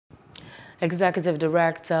Executive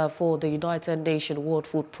Director for the United Nations World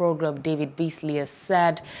Food Programme, David Beasley, has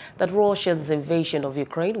said that Russia's invasion of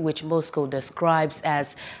Ukraine, which Moscow describes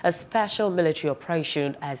as a special military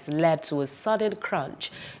operation, has led to a sudden crunch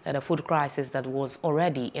and a food crisis that was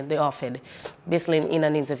already in the offing. Beasley, in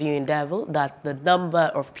an interview, endeavored that the number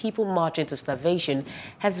of people marching to starvation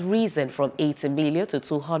has risen from 80 million to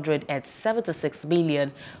 276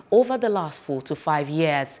 million over the last 4 to 5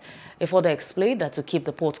 years. He further explained that to keep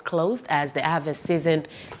the port closed as the harvest season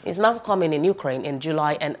is now coming in Ukraine in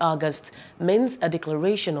July and August means a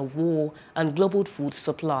declaration of war on global food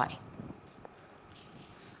supply.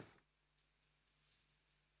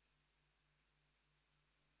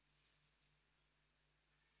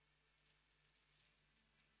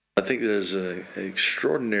 I think there's an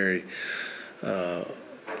extraordinary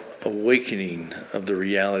awakening of the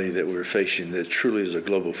reality that we're facing that truly is a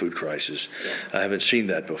global food crisis. I haven't seen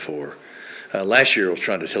that before. Last year I was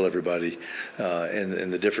trying to tell everybody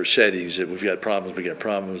in the different settings that we've got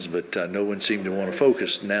problems, but no one seemed to want to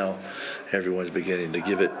focus. Now everyone's beginning to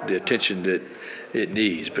give it the attention that it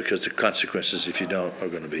needs, because the consequences, if you don't, are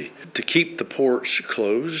going to be. To keep the ports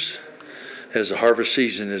closed as the harvest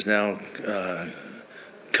season is now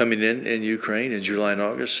coming in Ukraine in July and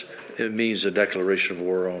August, it means a declaration of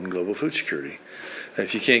war on global food security.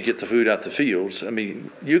 If you can't get the food out the fields, I mean,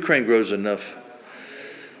 Ukraine grows enough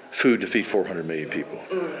food to feed 400 million people.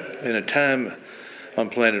 In a time on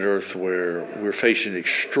planet Earth where we're facing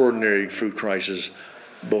extraordinary food crisis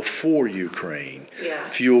before Ukraine,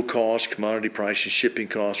 fuel costs, commodity prices, shipping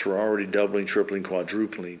costs were already doubling, tripling,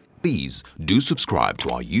 quadrupling. Please do subscribe to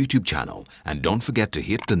our YouTube channel and don't forget to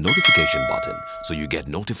hit the notification button so you get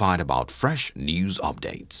notified about fresh news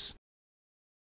updates.